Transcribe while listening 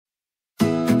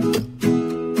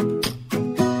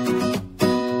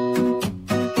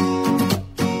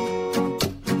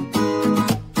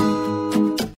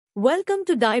Welcome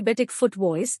to Diabetic Foot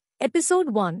Voice,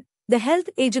 Episode 1, the health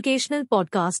educational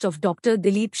podcast of Dr.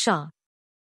 Dilip Shah.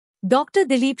 Dr.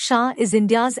 Dilip Shah is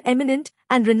India's eminent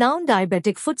and renowned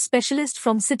diabetic foot specialist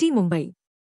from City, Mumbai.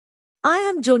 I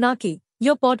am Jonaki,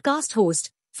 your podcast host,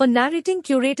 for narrating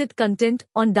curated content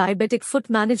on diabetic foot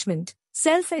management,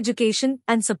 self-education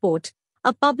and support,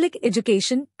 a public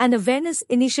education and awareness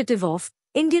initiative of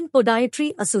Indian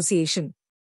Podiatry Association.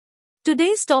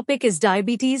 Today's topic is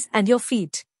diabetes and your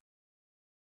feet.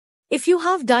 If you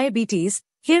have diabetes,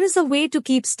 here is a way to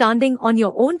keep standing on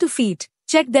your own 2 feet.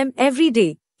 Check them every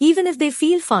day, even if they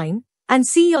feel fine, and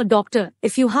see your doctor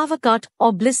if you have a cut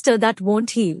or blister that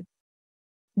won't heal.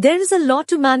 There is a lot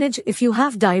to manage if you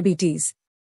have diabetes.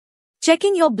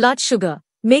 Checking your blood sugar,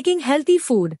 making healthy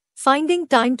food, finding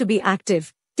time to be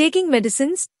active, taking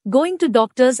medicines, going to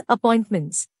doctor's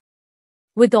appointments.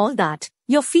 With all that,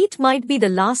 your feet might be the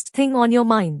last thing on your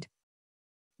mind.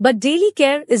 But daily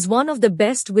care is one of the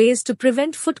best ways to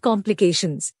prevent foot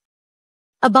complications.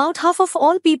 About half of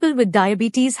all people with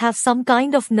diabetes have some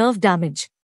kind of nerve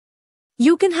damage.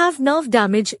 You can have nerve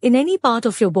damage in any part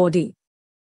of your body.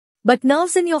 But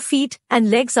nerves in your feet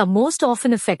and legs are most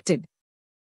often affected.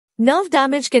 Nerve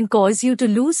damage can cause you to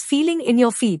lose feeling in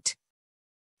your feet.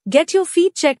 Get your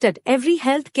feet checked at every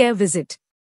health care visit.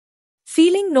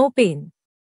 Feeling no pain.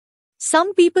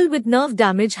 Some people with nerve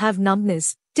damage have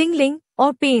numbness, tingling,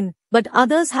 or pain, but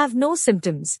others have no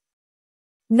symptoms.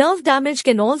 Nerve damage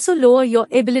can also lower your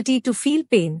ability to feel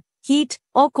pain, heat,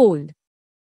 or cold.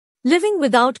 Living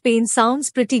without pain sounds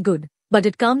pretty good, but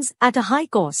it comes at a high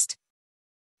cost.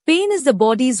 Pain is the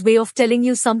body's way of telling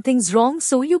you something's wrong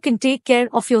so you can take care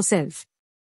of yourself.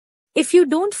 If you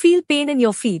don't feel pain in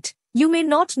your feet, you may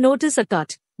not notice a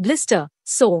cut, blister,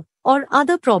 sore, or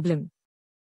other problem.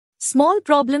 Small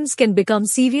problems can become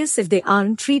serious if they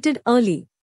aren't treated early.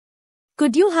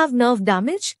 Could you have nerve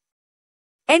damage?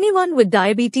 Anyone with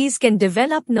diabetes can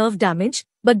develop nerve damage,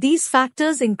 but these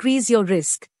factors increase your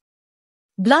risk.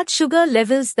 Blood sugar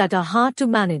levels that are hard to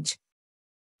manage.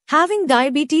 Having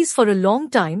diabetes for a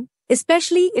long time,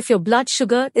 especially if your blood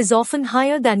sugar is often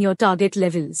higher than your target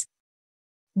levels.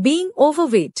 Being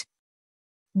overweight.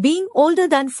 Being older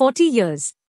than 40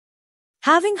 years.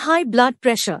 Having high blood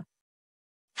pressure.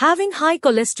 Having high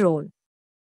cholesterol.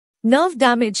 Nerve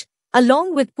damage,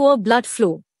 along with poor blood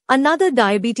flow, another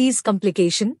diabetes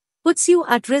complication, puts you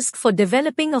at risk for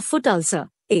developing a foot ulcer,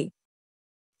 a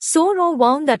sore or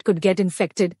wound that could get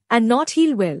infected and not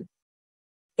heal well.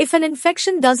 If an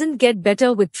infection doesn't get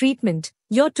better with treatment,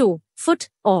 your toe, foot,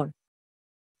 or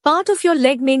part of your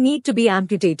leg may need to be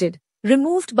amputated,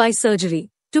 removed by surgery,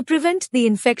 to prevent the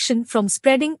infection from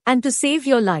spreading and to save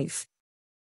your life.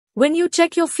 When you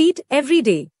check your feet every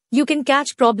day, you can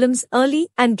catch problems early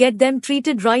and get them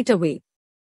treated right away.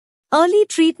 Early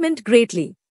treatment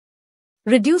greatly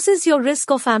reduces your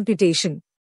risk of amputation.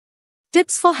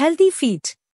 Tips for healthy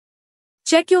feet.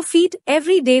 Check your feet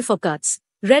every day for cuts,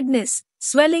 redness,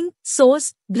 swelling,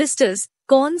 sores, blisters,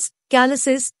 corns,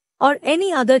 calluses, or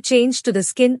any other change to the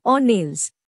skin or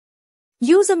nails.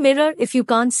 Use a mirror if you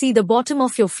can't see the bottom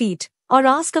of your feet, or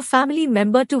ask a family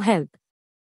member to help.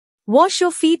 Wash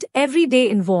your feet every day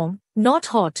in warm, not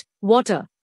hot, water.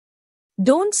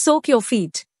 Don't soak your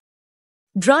feet.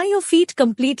 Dry your feet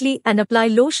completely and apply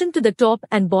lotion to the top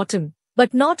and bottom,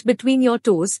 but not between your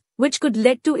toes, which could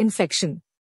lead to infection.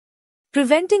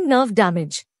 Preventing nerve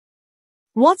damage.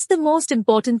 What's the most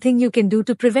important thing you can do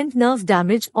to prevent nerve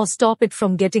damage or stop it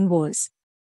from getting worse?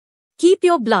 Keep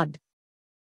your blood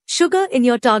sugar in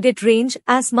your target range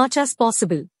as much as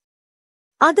possible.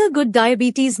 Other good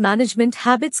diabetes management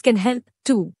habits can help,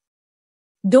 too.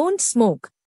 Don't smoke.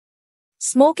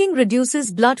 Smoking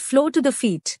reduces blood flow to the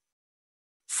feet.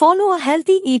 Follow a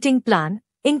healthy eating plan,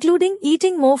 including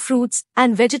eating more fruits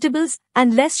and vegetables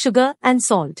and less sugar and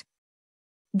salt.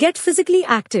 Get physically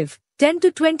active. 10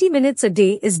 to 20 minutes a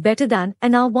day is better than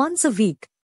an hour once a week.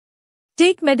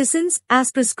 Take medicines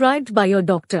as prescribed by your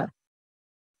doctor.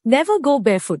 Never go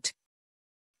barefoot.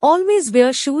 Always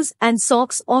wear shoes and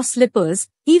socks or slippers,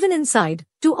 even inside,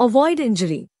 to avoid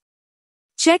injury.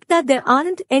 Check that there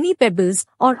aren't any pebbles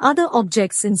or other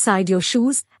objects inside your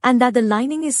shoes and that the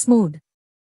lining is smooth.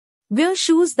 Wear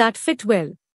shoes that fit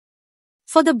well.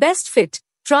 For the best fit,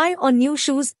 try on new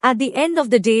shoes at the end of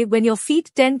the day when your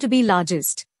feet tend to be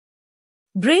largest.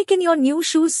 Break in your new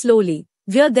shoes slowly,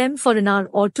 wear them for an hour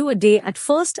or 2 a day at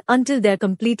first until they're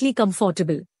completely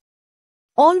comfortable.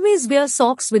 Always wear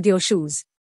socks with your shoes.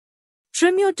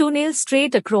 Trim your toenails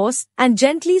straight across and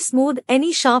gently smooth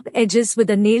any sharp edges with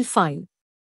a nail file.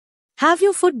 Have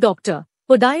your foot doctor,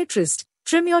 podiatrist,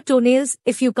 trim your toenails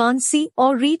if you can't see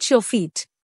or reach your feet.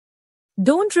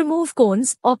 Don't remove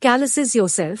cones or calluses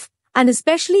yourself, and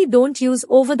especially don't use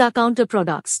over-the-counter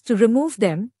products to remove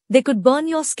them, they could burn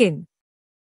your skin.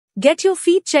 Get your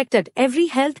feet checked at every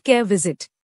healthcare visit.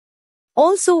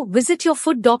 Also, visit your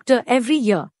foot doctor every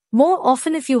year, more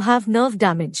often if you have nerve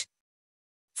damage.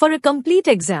 For a complete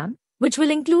exam, which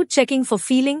will include checking for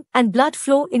feeling and blood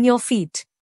flow in your feet.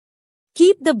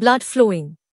 Keep the blood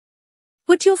flowing.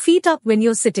 Put your feet up when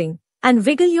you're sitting, and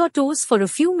wiggle your toes for a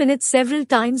few minutes several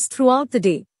times throughout the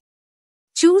day.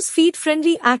 Choose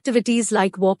feet-friendly activities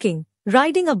like walking,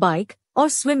 riding a bike, or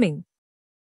swimming.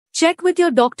 Check with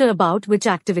your doctor about which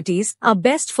activities are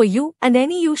best for you and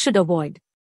any you should avoid.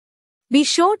 Be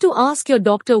sure to ask your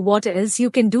doctor what else you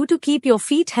can do to keep your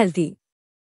feet healthy.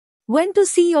 When to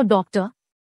see your doctor?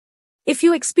 If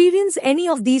you experience any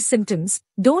of these symptoms,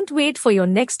 don't wait for your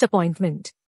next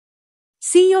appointment.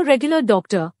 See your regular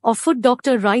doctor or foot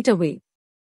doctor right away.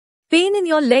 Pain in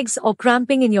your legs or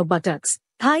cramping in your buttocks,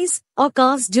 thighs, or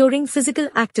calves during physical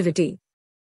activity.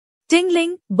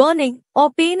 Tingling, burning,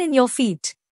 or pain in your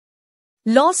feet.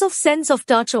 Loss of sense of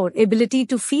touch or ability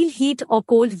to feel heat or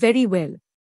cold very well.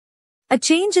 A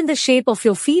change in the shape of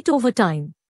your feet over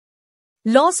time.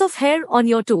 Loss of hair on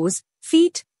your toes,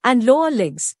 feet, and lower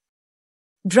legs.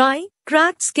 Dry,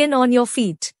 cracked skin on your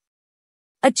feet.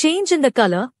 A change in the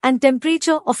color and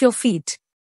temperature of your feet.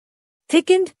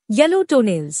 Thickened, yellow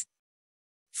toenails.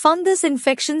 Fungus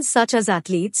infections such as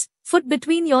athlete's foot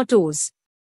between your toes.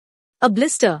 A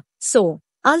blister, sore,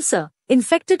 ulcer,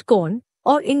 infected corn,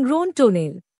 or ingrown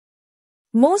toenail.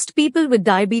 Most people with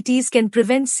diabetes can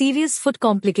prevent serious foot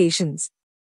complications.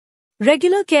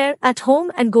 Regular care at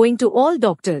home and going to all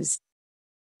doctors.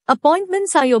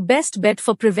 Appointments are your best bet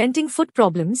for preventing foot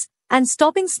problems and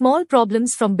stopping small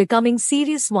problems from becoming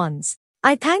serious ones.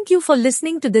 I thank you for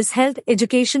listening to this health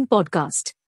education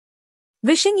podcast.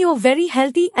 Wishing you a very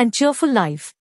healthy and cheerful life.